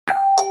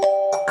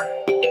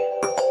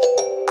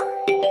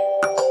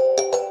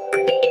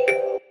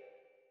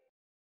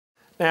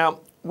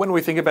Now, when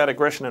we think about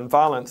aggression and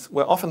violence,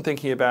 we're often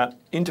thinking about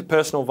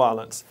interpersonal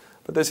violence,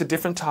 but there's a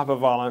different type of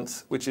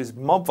violence, which is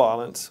mob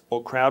violence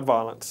or crowd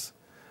violence.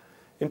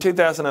 In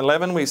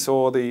 2011, we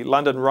saw the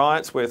London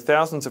riots where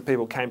thousands of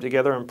people came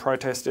together and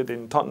protested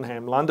in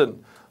Tottenham,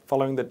 London,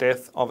 following the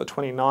death of a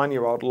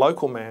 29-year-old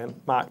local man,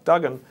 Mark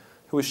Duggan,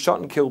 who was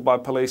shot and killed by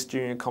police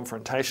during a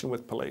confrontation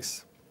with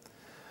police.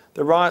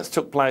 The riots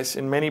took place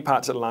in many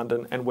parts of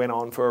London and went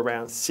on for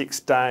around 6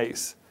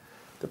 days.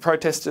 The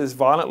protesters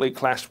violently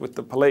clashed with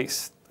the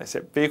police. They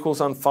set vehicles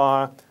on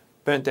fire,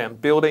 burnt down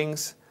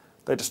buildings,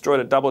 they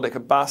destroyed a double-decker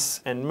bus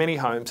and many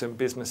homes and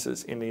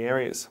businesses in the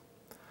areas.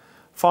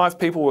 5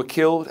 people were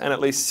killed and at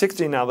least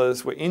 16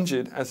 others were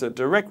injured as a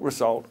direct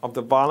result of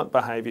the violent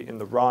behaviour in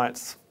the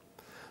riots.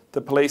 The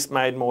police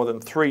made more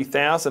than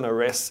 3,000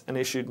 arrests and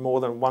issued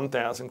more than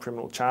 1,000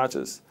 criminal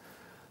charges.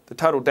 The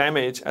total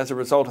damage as a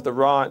result of the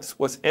riots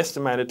was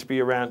estimated to be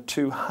around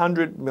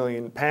 £200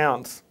 million.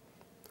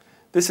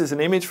 This is an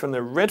image from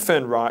the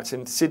Redfern riots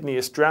in Sydney,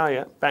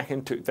 Australia back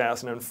in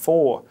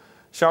 2004,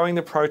 showing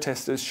the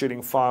protesters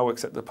shooting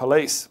fireworks at the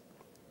police.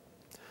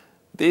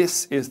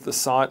 This is the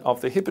site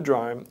of the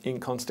Hippodrome in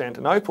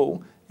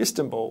Constantinople,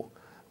 Istanbul,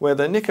 where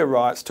the Nika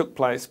riots took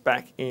place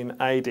back in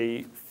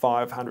AD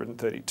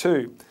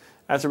 532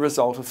 as a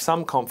result of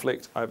some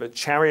conflict over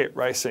chariot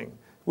racing,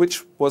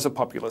 which was a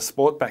popular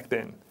sport back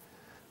then.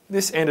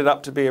 This ended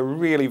up to be a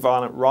really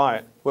violent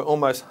riot where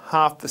almost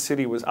half the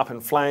city was up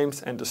in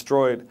flames and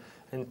destroyed,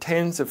 and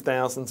tens of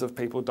thousands of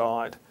people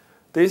died.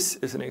 This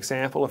is an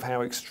example of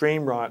how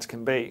extreme riots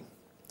can be.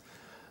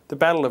 The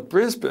Battle of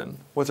Brisbane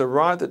was a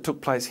riot that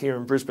took place here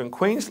in Brisbane,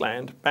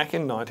 Queensland back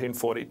in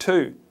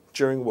 1942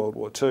 during World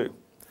War II.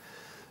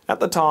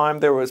 At the time,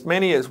 there were as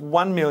many as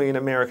 1 million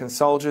American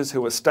soldiers who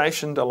were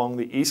stationed along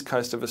the east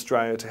coast of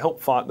Australia to help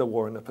fight the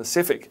war in the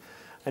Pacific,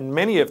 and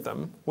many of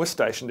them were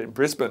stationed in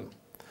Brisbane.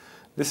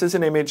 This is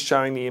an image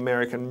showing the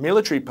American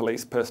military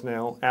police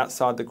personnel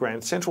outside the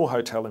Grand Central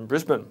Hotel in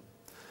Brisbane.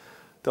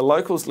 The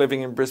locals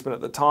living in Brisbane at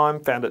the time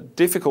found it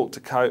difficult to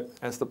cope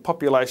as the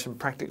population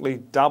practically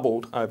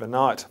doubled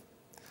overnight.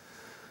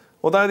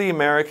 Although the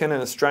American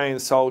and Australian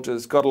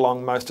soldiers got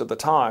along most of the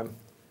time,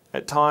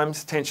 at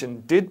times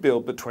tension did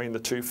build between the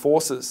two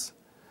forces.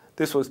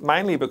 This was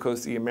mainly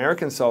because the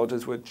American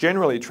soldiers were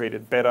generally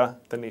treated better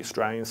than the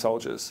Australian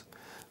soldiers.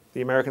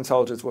 The American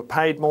soldiers were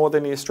paid more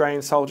than the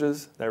Australian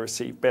soldiers, they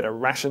received better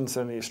rations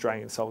than the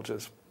Australian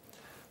soldiers.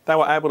 They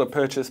were able to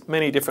purchase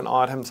many different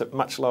items at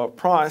much lower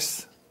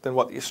price than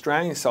what the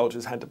Australian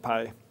soldiers had to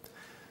pay.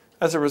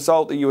 As a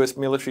result, the US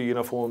military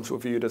uniforms were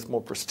viewed as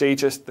more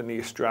prestigious than the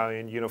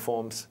Australian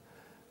uniforms.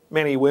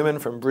 Many women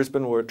from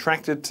Brisbane were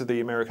attracted to the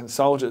American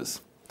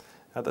soldiers.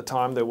 At the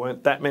time, there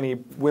weren't that many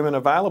women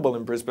available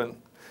in Brisbane,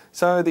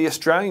 so the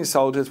Australian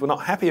soldiers were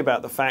not happy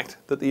about the fact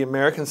that the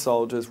American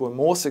soldiers were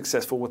more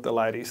successful with the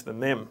ladies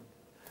than them.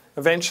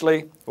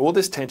 Eventually, all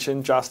this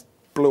tension just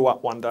blew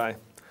up one day.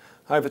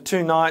 Over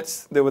 2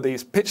 nights, there were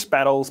these pitched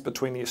battles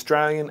between the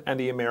Australian and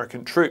the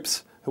American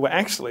troops, who were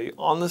actually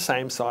on the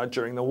same side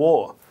during the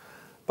war.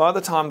 By the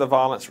time the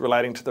violence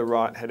relating to the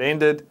riot had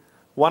ended,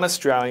 1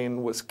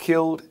 Australian was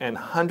killed and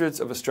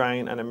hundreds of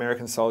Australian and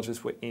American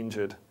soldiers were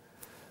injured.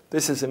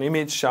 This is an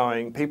image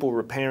showing people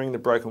repairing the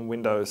broken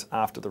windows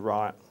after the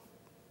riot.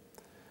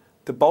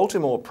 The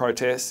Baltimore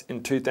protests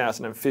in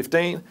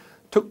 2015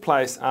 took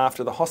place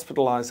after the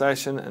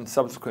hospitalisation and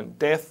subsequent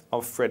death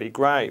of Freddie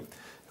Gray,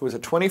 who was a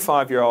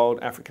 25-year-old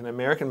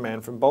African-American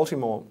man from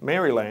Baltimore,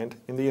 Maryland,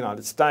 in the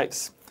United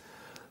States.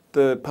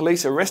 The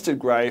police arrested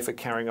Gray for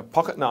carrying a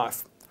pocket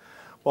knife.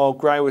 While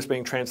Gray was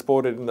being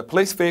transported in the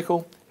police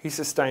vehicle, he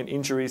sustained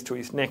injuries to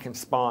his neck and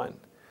spine.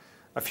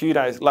 A few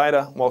days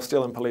later, while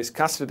still in police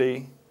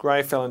custody,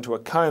 Gray fell into a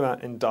coma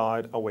and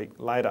died a week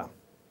later.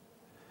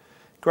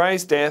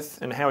 Gray's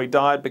death and how he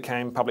died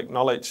became public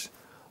knowledge.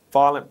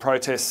 Violent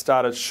protests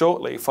started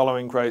shortly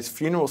following Gray's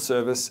funeral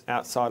service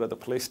outside of the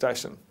police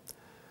station.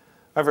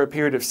 Over a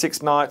period of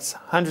 6 nights,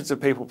 hundreds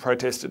of people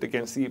protested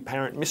against the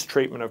apparent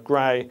mistreatment of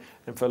Gray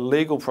and for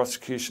legal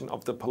prosecution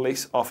of the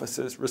police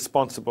officers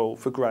responsible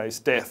for Gray's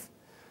death.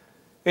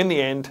 In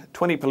the end,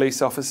 20 police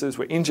officers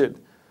were injured,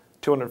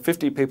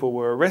 250 people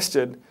were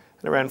arrested,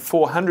 and around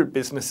 400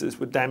 businesses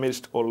were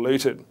damaged or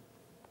looted.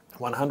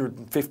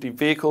 150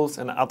 vehicles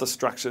and other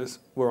structures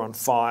were on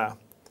fire.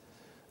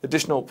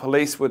 Additional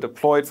police were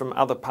deployed from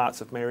other parts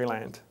of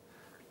Maryland.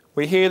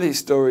 We hear these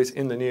stories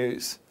in the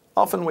news.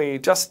 Often we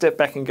just step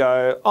back and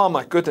go, oh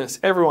my goodness,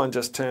 everyone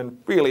just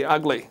turned really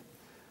ugly.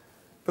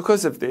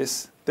 Because of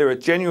this, there are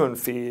genuine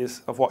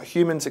fears of what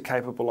humans are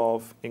capable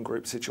of in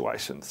group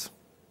situations.